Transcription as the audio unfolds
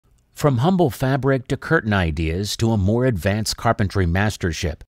From humble fabric to curtain ideas to a more advanced carpentry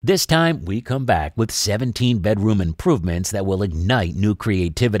mastership, this time we come back with 17 bedroom improvements that will ignite new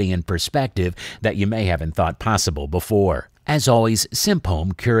creativity and perspective that you may haven't thought possible before. As always,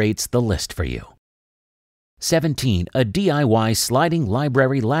 SimpHome curates the list for you. 17. A DIY sliding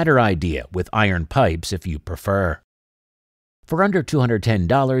library ladder idea with iron pipes if you prefer. For under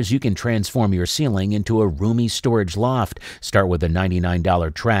 $210, you can transform your ceiling into a roomy storage loft. Start with a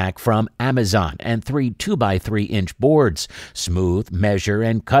 $99 track from Amazon and 3 2x3-inch boards. Smooth, measure,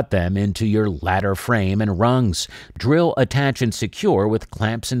 and cut them into your ladder frame and rungs. Drill, attach, and secure with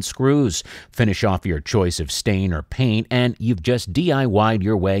clamps and screws. Finish off your choice of stain or paint, and you've just DIY'd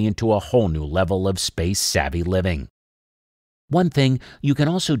your way into a whole new level of space-savvy living. One thing, you can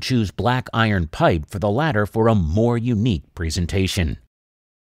also choose black iron pipe for the ladder for a more unique presentation.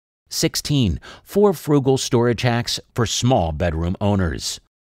 16. 4 frugal storage hacks for small bedroom owners.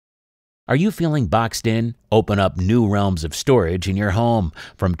 Are you feeling boxed in? Open up new realms of storage in your home.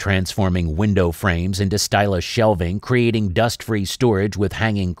 From transforming window frames into stylish shelving, creating dust-free storage with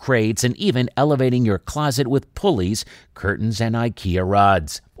hanging crates, and even elevating your closet with pulleys, curtains, and IKEA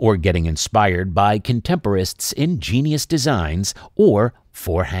rods. Or getting inspired by contemporarists' ingenious designs, or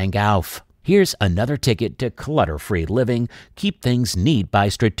for hang auf. Here's another ticket to clutter-free living. Keep things neat by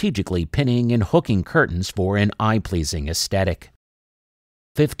strategically pinning and hooking curtains for an eye-pleasing aesthetic.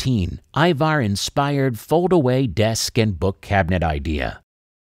 15. Ivar-inspired fold-away desk and book cabinet idea.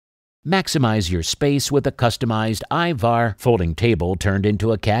 Maximize your space with a customized Ivar folding table turned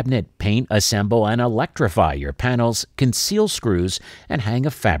into a cabinet. Paint, assemble, and electrify your panels, conceal screws, and hang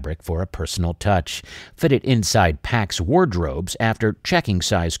a fabric for a personal touch. Fit it inside PAX wardrobes after checking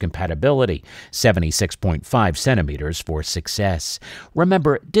size compatibility, 76.5 centimeters for success.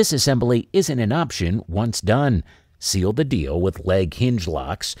 Remember, disassembly isn't an option once done. Seal the deal with leg hinge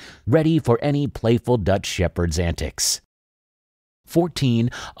locks, ready for any playful Dutch shepherd's antics. 14.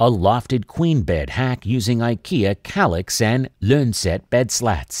 A lofted queen bed hack using IKEA Kallax and Lönset bed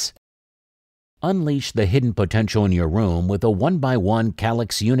slats. Unleash the hidden potential in your room with a 1x1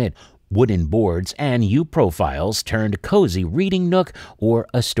 Kallax unit, wooden boards, and U-profiles turned cozy reading nook or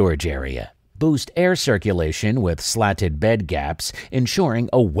a storage area. Boost air circulation with slatted bed gaps, ensuring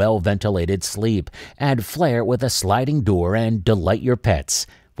a well-ventilated sleep. Add flair with a sliding door and delight your pets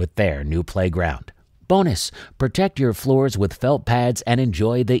with their new playground. Bonus, protect your floors with felt pads and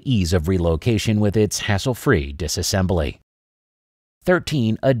enjoy the ease of relocation with its hassle-free disassembly.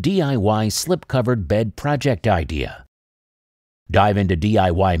 13. A DIY slip-covered bed project idea. Dive into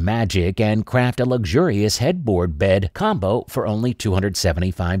DIY magic and craft a luxurious headboard bed combo for only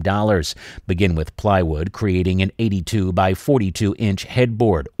 $275. Begin with plywood, creating an 82 by 42-inch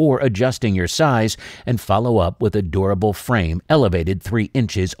headboard, or adjusting your size, and follow up with a durable frame elevated 3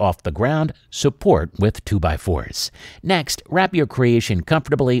 inches off the ground, support with 2x4s. Next, wrap your creation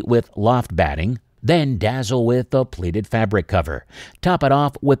comfortably with loft batting, then dazzle with a pleated fabric cover. Top it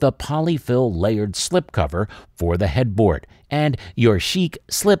off with a polyfill layered slip cover for the headboard, and your chic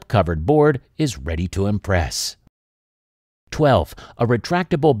slip-covered board is ready to impress. 12. A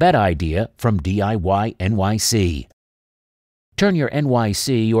retractable bed idea from DIY NYC. Turn your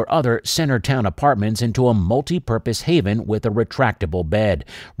NYC or other center town apartments into a multi-purpose haven with a retractable bed.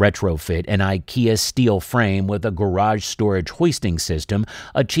 Retrofit an IKEA steel frame with a garage storage hoisting system,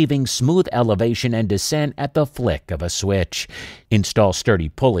 achieving smooth elevation and descent at the flick of a switch. Install sturdy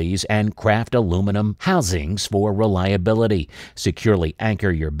pulleys and craft aluminum housings for reliability. Securely anchor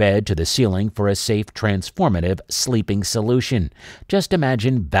your bed to the ceiling for a safe, transformative sleeping solution. Just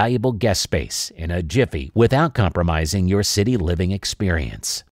imagine valuable guest space in a jiffy without compromising your city living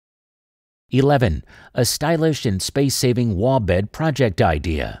experience. 11. A stylish and space-saving wallbed project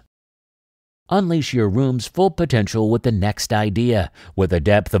idea. Unleash your room's full potential with the next idea. With a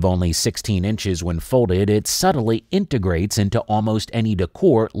depth of only 16 inches when folded, it subtly integrates into almost any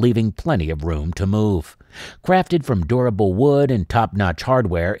decor, leaving plenty of room to move. Crafted from durable wood and top-notch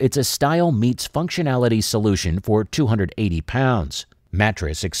hardware, it's a style meets functionality solution for 280 pounds.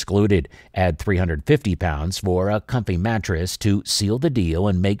 Mattress excluded. Add 350 pounds for a comfy mattress to seal the deal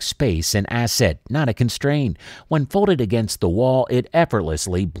and make space an asset, not a constraint. When folded against the wall, it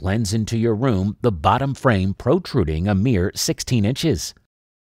effortlessly blends into your room, the bottom frame protruding a mere 16 inches.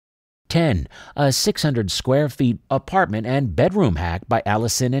 10. A 600 square feet apartment and bedroom hack by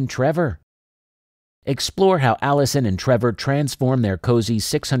Alison and Trevor. Explore how Alison and Trevor transform their cozy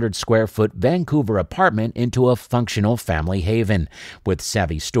 600-square-foot Vancouver apartment into a functional family haven. With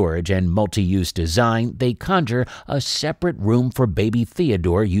savvy storage and multi-use design, they conjure a separate room for baby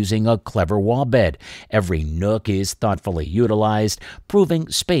Theodore using a clever wall bed. Every nook is thoughtfully utilized, proving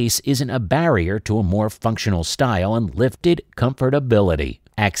space isn't a barrier to a more functional style and lifted comfortability.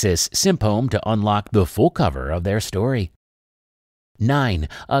 Access SimpHome to unlock the full cover of their story. 9.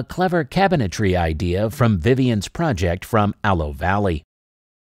 A Clever Cabinetry Idea from Vivien's project from Allo Valley.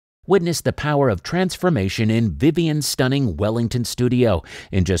 Witness the power of transformation in Vivien's stunning Wellington studio.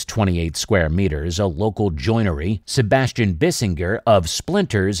 In just 28 square meters, a local joinery, Sebastian Bissinger of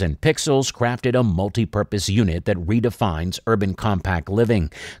Splinters and Pixels, crafted a multi-purpose unit that redefines urban compact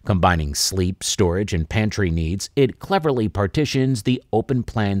living. Combining sleep, storage, and pantry needs, it cleverly partitions the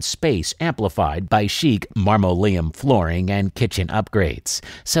open-plan space amplified by chic marmoleum flooring and kitchen upgrades.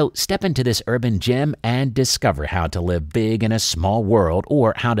 So step into this urban gem and discover how to live big in a small world,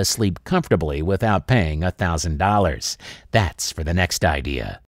 or how to sleep comfortably without paying $1,000. That's for the next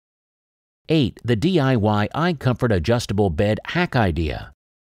idea. 8. The DIY iComfort adjustable bed hack idea.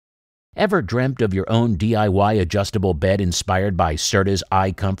 Ever dreamt of your own DIY adjustable bed inspired by Serta's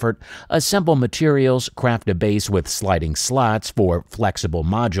iComfort? Assemble materials, craft a base with sliding slots for flexible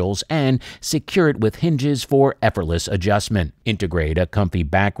modules, and secure it with hinges for effortless adjustment. Integrate a comfy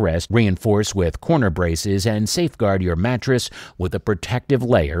backrest, reinforce with corner braces, and safeguard your mattress with a protective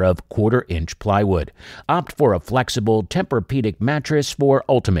layer of 1/4 inch plywood. Opt for a flexible Tempur-Pedic mattress for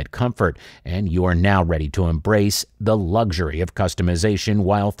ultimate comfort, and you are now ready to embrace the luxury of customization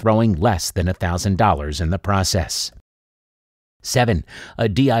while throwing less than $1,000 in the process. 7. A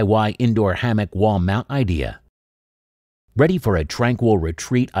DIY indoor hammock wall mount idea. Ready for a tranquil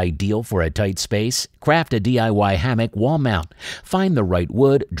retreat ideal for a tight space? Craft a DIY hammock wall mount. Find the right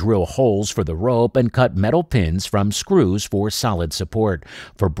wood, drill holes for the rope, and cut metal pins from screws for solid support.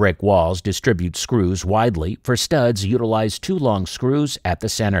 For brick walls, distribute screws widely. For studs, utilize 2 long screws at the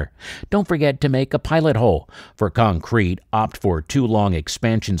center. Don't forget to make a pilot hole. For concrete, opt for 2 long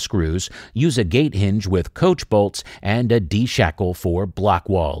expansion screws. Use a gate hinge with coach bolts and a D-shackle for block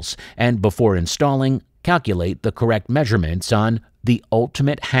walls. And before installing, calculate the correct measurements on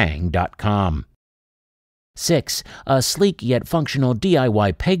theultimatehang.com. 6. A sleek yet functional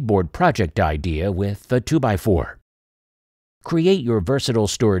DIY pegboard project idea with a 2x4. Create your versatile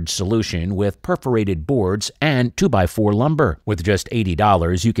storage solution with perforated boards and 2x4 lumber. With just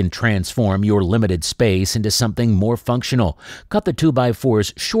 $80, you can transform your limited space into something more functional. Cut the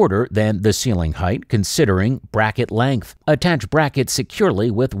 2x4s shorter than the ceiling height, considering bracket length. Attach brackets securely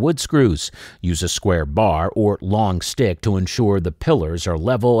with wood screws. Use a square bar or long stick to ensure the pillars are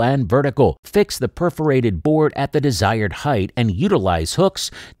level and vertical. Fix the perforated board at the desired height and utilize hooks,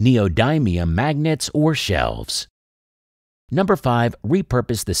 neodymium magnets, or shelves. Number 5.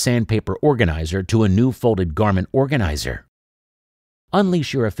 Repurpose the sandpaper organizer to a new folded garment organizer.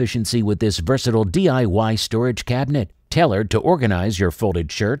 Unleash your efficiency with this versatile DIY storage cabinet, tailored to organize your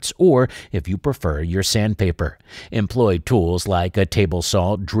folded shirts or, if you prefer, your sandpaper. Employ tools like a table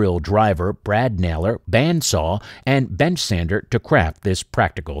saw, drill driver, brad nailer, bandsaw, and bench sander to craft this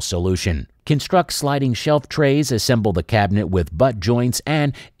practical solution. Construct sliding shelf trays, assemble the cabinet with butt joints,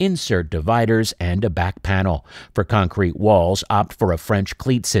 and insert dividers and a back panel. For concrete walls, opt for a French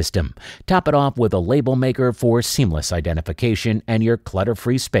cleat system. Top it off with a label maker for seamless identification, and your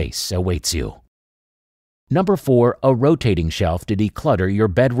clutter-free space awaits you. Number 4. A rotating shelf to declutter your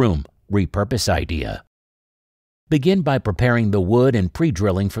bedroom. Repurpose idea. Begin by preparing the wood and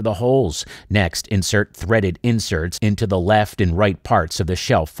pre-drilling for the holes. Next, insert threaded inserts into the left and right parts of the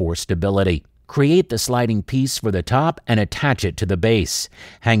shelf for stability. Create the sliding piece for the top and attach it to the base.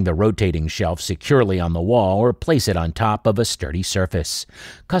 Hang the rotating shelf securely on the wall or place it on top of a sturdy surface.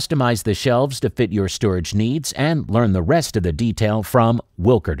 Customize the shelves to fit your storage needs and learn the rest of the detail from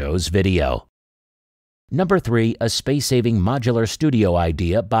Wilkerdo's video. Number 3. A space-saving modular studio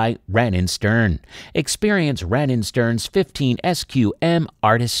idea by Rann & Stern. Experience Rann & Stern's 15 SQM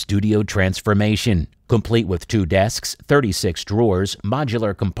Artist Studio Transformation. Complete with 2 desks, 36 drawers,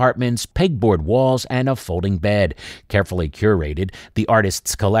 modular compartments, pegboard walls, and a folding bed. Carefully curated, the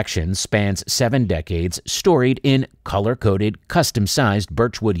artist's collection spans 7 decades, storied in color-coded, custom-sized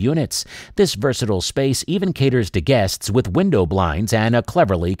birchwood units. This versatile space even caters to guests with window blinds and a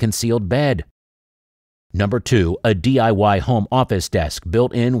cleverly concealed bed. Number 2. A DIY home office desk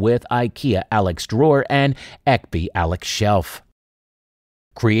built in with IKEA Alex drawer and Ekby Alex shelf.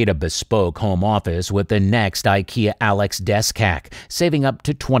 Create a bespoke home office with the next IKEA Kallax desk hack, saving up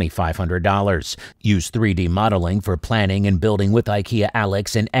to $2,500. Use 3D modeling for planning and building with IKEA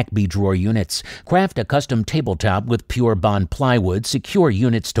Kallax and Ekby drawer units. Craft a custom tabletop with pure bond plywood, secure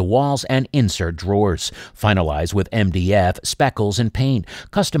units to walls, and insert drawers. Finalize with MDF, speckles, and paint.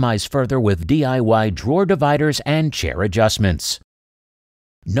 Customize further with DIY drawer dividers and chair adjustments.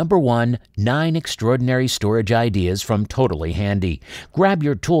 Number 1. 9 extraordinary storage ideas from Totally Handy. Grab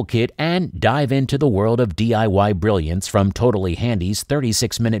your toolkit and dive into the world of DIY brilliance from Totally Handy's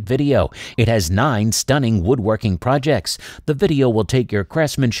 36-minute video. It has 9 stunning woodworking projects. The video will take your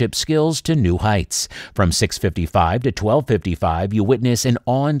craftsmanship skills to new heights. From 6:55 to 12:55, you witness an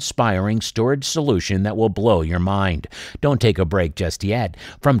awe-inspiring storage solution that will blow your mind. Don't take a break just yet.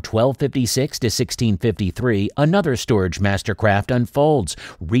 From 12:56 to 16:53, another storage mastercraft unfolds,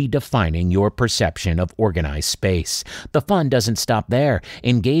 redefining your perception of organized space. The fun doesn't stop there.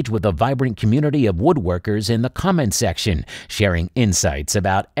 Engage with a vibrant community of woodworkers in the comments section, sharing insights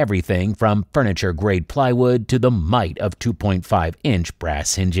about everything from furniture-grade plywood to the might of 2.5-inch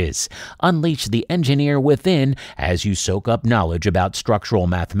brass hinges. Unleash the engineer within as you soak up knowledge about structural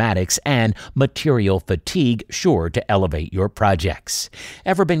mathematics and material fatigue, sure to elevate your projects.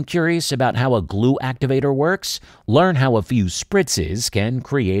 Ever been curious about how a glue activator works? Learn how a few spritzes can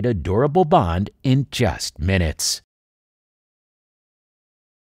create a durable bond in just minutes.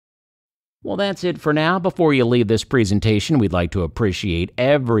 Well, that's it for now. Before you leave this presentation, we'd like to appreciate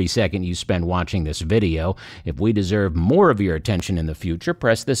every second you spend watching this video. If we deserve more of your attention in the future,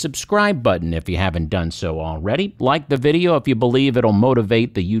 press the subscribe button if you haven't done so already. Like the video if you believe it'll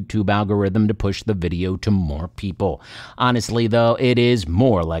motivate the YouTube algorithm to push the video to more people. Honestly, though, it is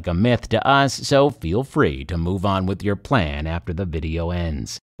more like a myth to us, so feel free to move on with your plan after the video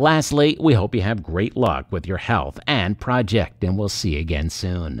ends. Lastly, we hope you have great luck with your health and project, and we'll see you again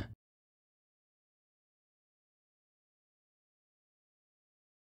soon.